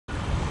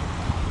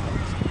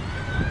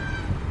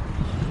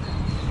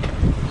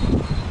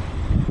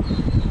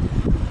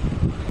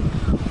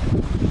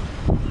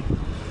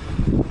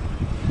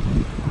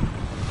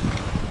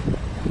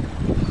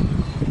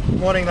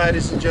Morning,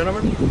 ladies and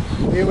gentlemen.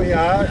 Here we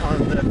are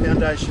on the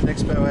Foundation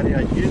Expo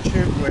 88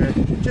 YouTube.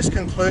 We're just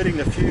concluding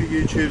the few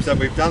YouTubes that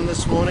we've done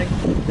this morning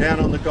down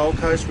on the Gold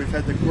Coast. We've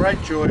had the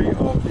great joy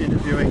of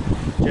interviewing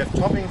Jeff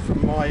Topping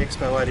from My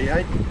Expo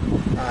 88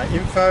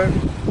 info,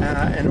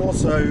 and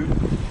also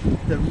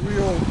the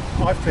real,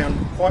 I found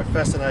quite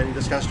fascinating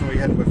discussion we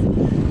had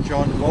with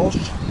John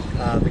Walsh,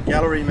 the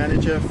gallery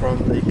manager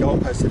from the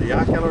Gold Coast City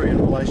Art Gallery, in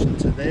relation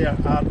to their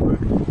artwork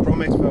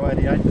from Expo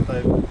 88 that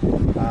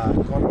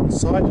they've got on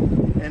site.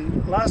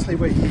 And lastly,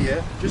 we're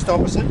here just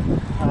opposite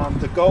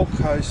the Gold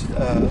Coast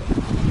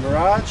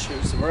Mirage. It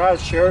was the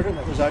Mirage Sheraton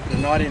that was opened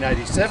in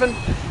 1987,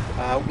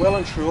 well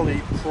and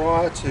truly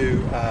prior to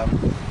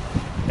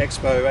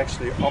Expo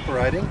actually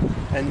operating.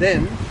 And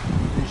then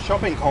the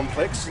shopping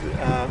complex,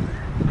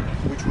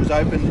 which was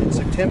opened in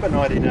September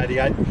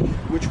 1988,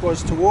 which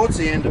was towards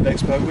the end of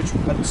Expo,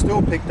 but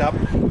still picked up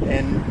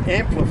and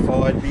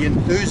amplified the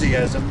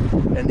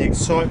enthusiasm and the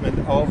excitement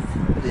of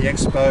the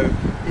Expo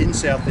in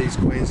southeast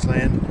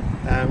Queensland.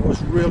 It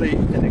was really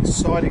an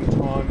exciting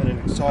time and an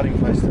exciting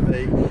place to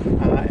be.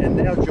 And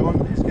now John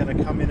is going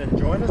to come in and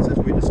join us as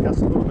we discuss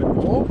a little bit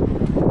more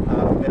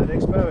about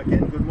Expo.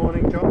 Again, good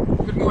morning, John.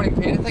 Good morning,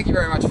 Peter. Thank you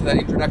very much for that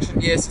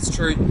introduction. Yes, it's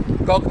true.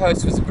 Gold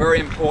Coast was a very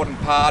important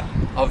part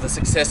of the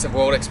success of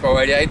World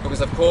Expo 88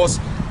 because, of course,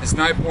 there's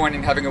no point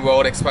in having a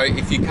World Expo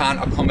if you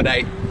can't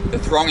accommodate the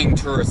thronging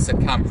tourists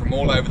that come from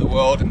all over the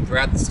world and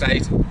throughout the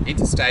state,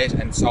 interstate,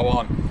 and so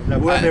on. They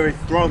were very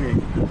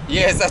thronging.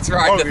 Yes, that's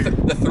right.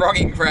 The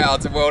thronging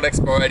crowds of World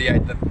Expo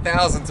 88, the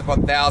thousands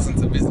upon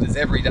thousands of visitors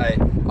every day,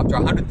 up to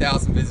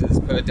 100,000 visitors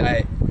per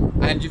day.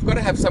 And you've got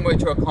to have somewhere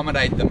to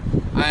accommodate them.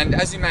 And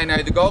as you may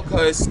know, the Gold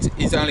Coast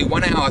is only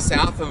 1 hour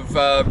south of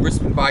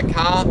Brisbane by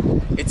car.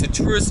 It's a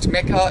tourist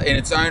mecca in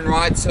its own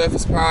right,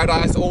 surfers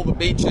paradise, all the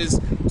beaches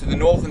to the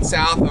north and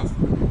south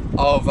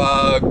of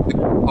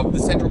the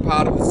central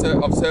part of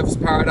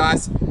surfers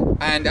paradise.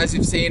 And as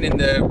you've seen in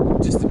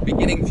just the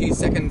beginning few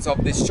seconds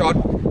of this shot,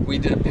 we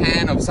did a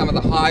pan of some of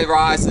the high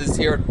rises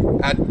here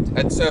at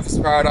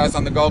Surfers Paradise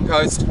on the Gold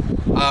Coast.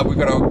 We've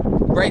got a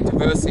great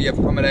diversity of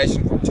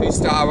accommodation from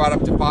 2-star right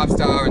up to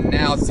 5-star and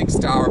now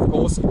 6-star, of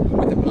course,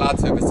 with the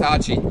Palazzo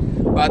Versace.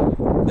 But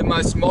the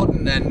most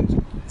modern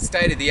and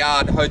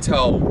state-of-the-art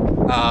hotel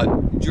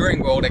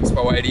during World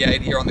Expo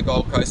 88 here on the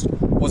Gold Coast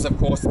was, of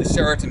course, the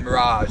Sheraton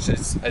Mirage,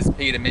 as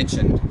Peter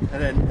mentioned.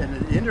 And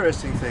the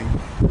interesting thing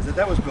is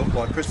that was built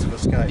by Christopher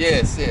Skase.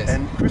 Yes, yes.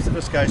 And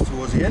Christopher Skase,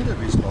 towards the end of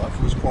his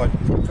life, was quite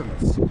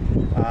infamous.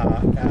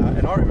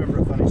 And I remember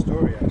a funny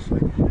story, actually.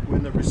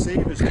 When the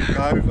receivers took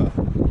over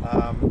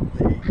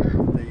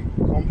the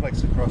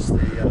complex across the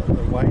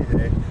way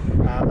there,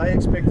 they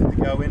expected to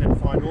go in and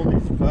find all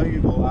these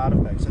valuable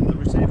artefacts. And the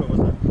receiver was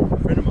a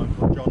friend of mine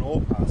called John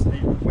Allpass. And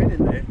he went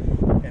in there,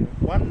 and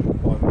one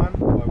by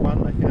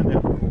one, they found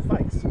out they were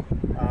fakes.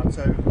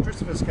 So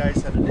Christopher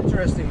Skase had an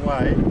interesting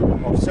way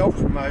of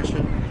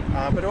self-promotion,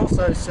 but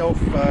also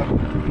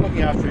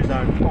looking after his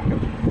own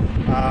pocket.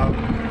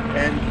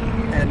 And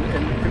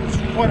it was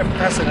quite a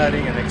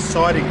fascinating and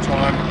exciting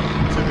time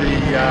to be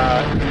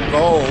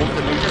involved,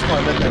 and we just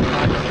might let that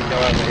market go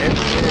overhead,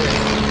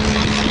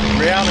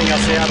 rounding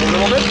us out a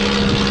little bit.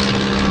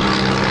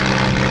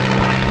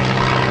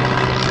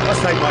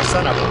 Let's take my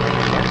son up a bit.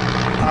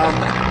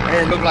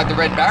 And looked like the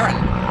Red Baron.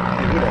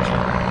 He would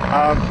actually.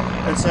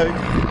 And so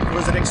it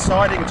was an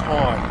exciting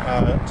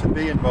time to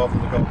be involved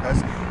in the Gold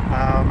Coast,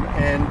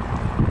 and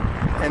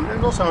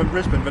also in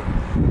Brisbane. But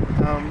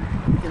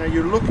you know,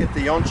 you look at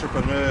the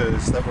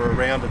entrepreneurs that were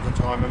around at the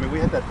time. I mean, we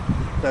had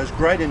those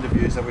great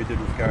interviews that we did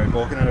with Gary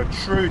Balkin, and a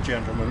true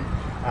gentleman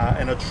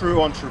and a true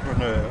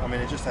entrepreneur. I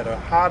mean, he just had a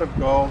heart of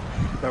gold.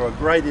 They were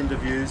great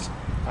interviews.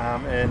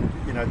 And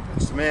you know,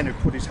 it's the man who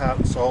put his heart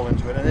and soul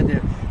into it. And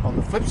then on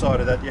the flip side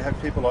of that, you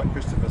have people like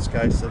Christopher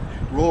Skase that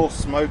were all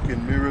smoke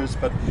and mirrors.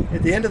 But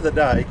at the end of the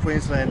day,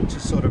 Queensland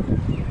just sort of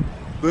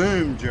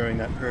boomed during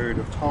that period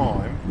of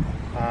time.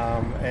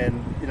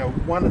 And you know,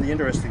 one of the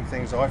interesting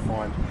things I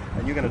find,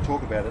 and you're going to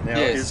talk about it now,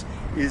 yes,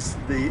 is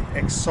the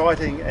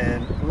exciting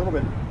and a little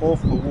bit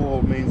off the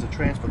wall means of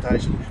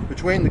transportation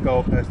between the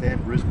Gold Coast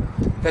and Brisbane.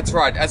 That's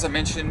right. As I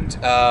mentioned,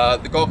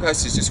 the Gold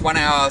Coast is just 1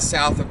 hour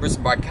south of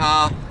Brisbane by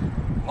car.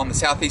 On the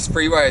Southeast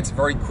Freeway, it's a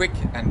very quick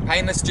and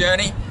painless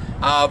journey.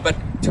 But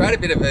to add a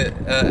bit of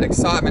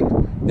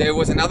excitement, there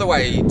was another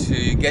way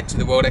to get to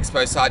the World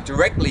Expo site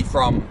directly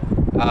from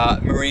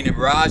Marina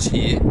Mirage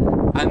here,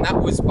 and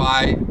that was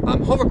by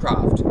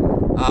hovercraft.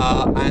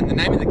 And the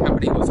name of the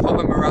company was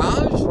Hover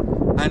Mirage,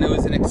 and it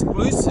was an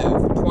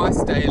exclusive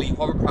twice-daily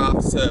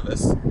hovercraft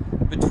service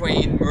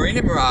between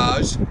Marina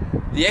Mirage,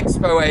 the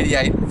Expo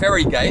 88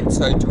 ferry gate,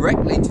 so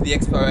directly to the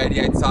Expo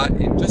 88 site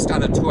in just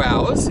under 2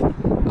 hours.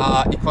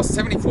 It cost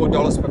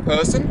 $74 per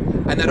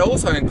person, and that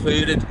also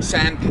included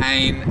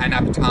champagne and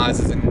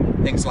appetizers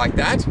and things like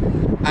that.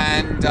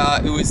 And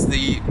it was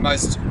the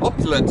most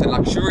opulent and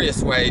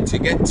luxurious way to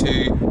get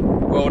to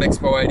World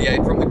Expo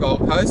 88 from the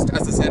Gold Coast.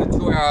 As I said,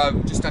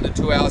 just under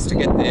 2 hours to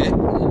get there.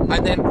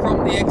 And then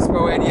from the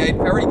Expo 88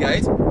 ferry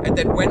gate, it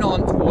then went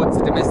on towards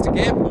the domestic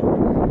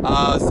airport.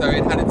 So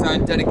it had its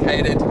own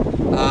dedicated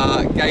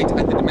gate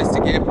at the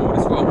domestic airport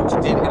as well, which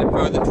it did in a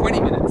further 20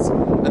 minutes.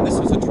 And this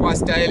was a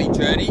twice daily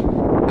journey.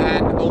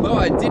 And although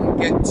I didn't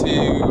get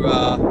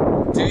to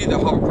do the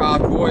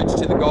hovercraft voyage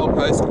to the Gold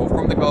Coast or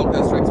from the Gold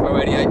Coast to Expo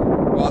 88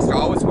 whilst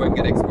I was working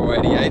at Expo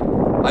 88,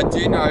 I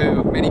do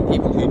know many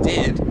people who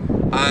did,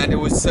 and it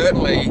was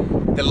certainly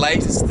the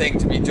latest thing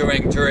to be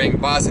doing during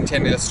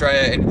Bicentennial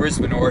Australia in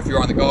Brisbane, or if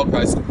you're on the Gold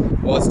Coast,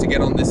 was to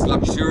get on this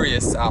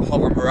luxurious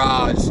Hover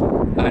Mirage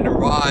and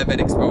arrive at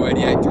Expo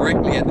 88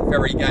 directly at the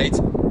ferry gate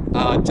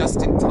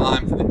just in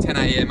time for the 10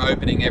 AM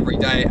opening every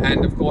day.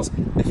 And of course,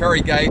 the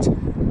ferry gate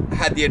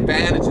had the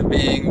advantage of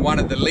being one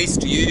of the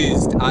least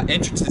used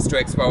entrances to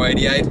Expo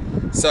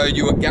 88, so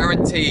you were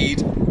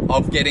guaranteed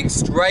of getting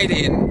straight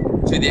in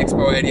to the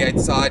Expo 88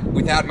 site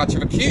without much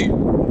of a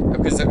queue,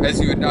 because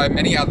as you would know,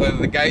 many other of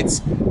the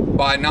gates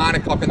by 9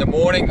 o'clock in the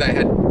morning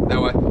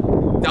there were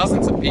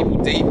dozens of people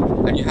deep,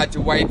 and you had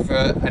to wait for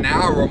an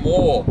hour or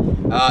more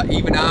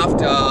even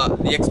after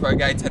the Expo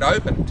gates had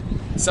opened.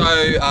 So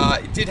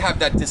it did have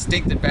that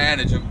distinct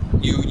advantage of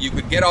you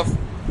could get off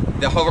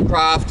the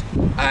hovercraft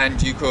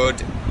and you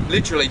could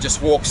literally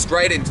just walk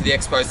straight into the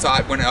Expo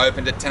site when it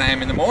opened at 10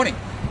 AM in the morning.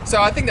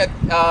 So I think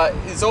that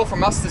is all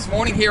from us this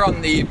morning here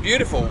on the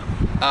beautiful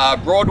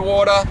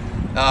Broadwater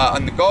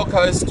on the Gold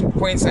Coast,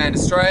 Queensland,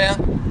 Australia.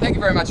 Thank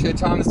you very much for your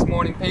time this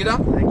morning, Peter.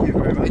 Thank you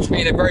very much. It's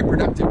been a very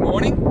productive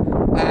morning,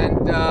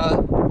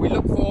 and we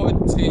look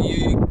forward to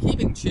you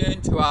keeping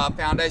tuned to our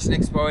Foundation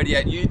Expo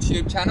 88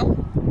 YouTube channel.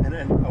 And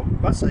I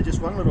must say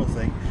just one little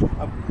thing.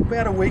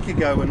 About a week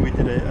ago when we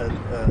did a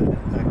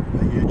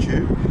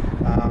YouTube,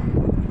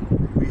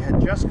 we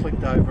had just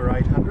clicked over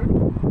 800.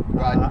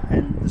 Right.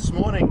 And this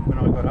morning when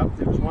I got up,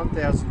 there was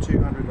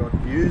 1,200 odd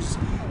views,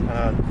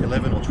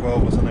 11 or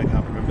 12 or something, I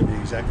can't remember the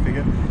exact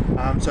figure.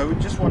 So we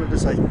just wanted to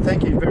say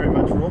thank you very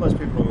much for all those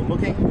people who are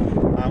looking.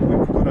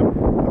 We've got a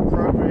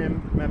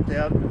program mapped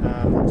out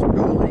that's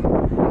building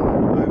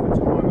over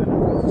time,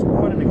 and it's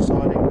quite an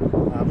exciting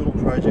little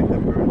project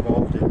that we're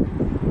involved in.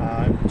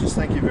 Just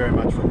thank you very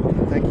much for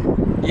looking. Thank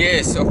you.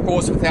 Yes, of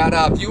course, without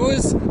our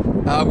viewers,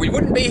 we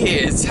wouldn't be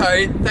here.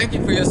 So thank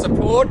you for your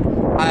support.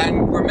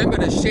 And remember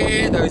to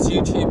share those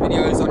YouTube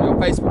videos on your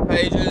Facebook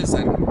pages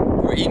and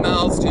your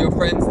emails to your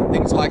friends and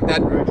things like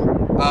that.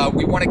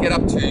 We want to get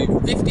up to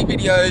 50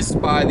 videos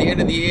by the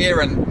end of the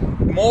year, and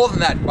more than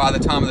that by the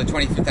time of the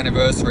 25th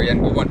anniversary,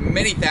 and we want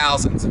many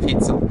thousands of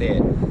hits up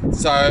there.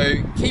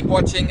 So keep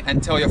watching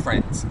and tell your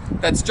friends.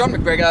 That's John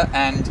McGregor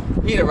and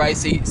Peter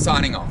Rasey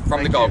signing off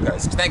from the Gold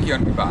Coast. Thank you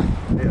and goodbye.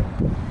 Yeah.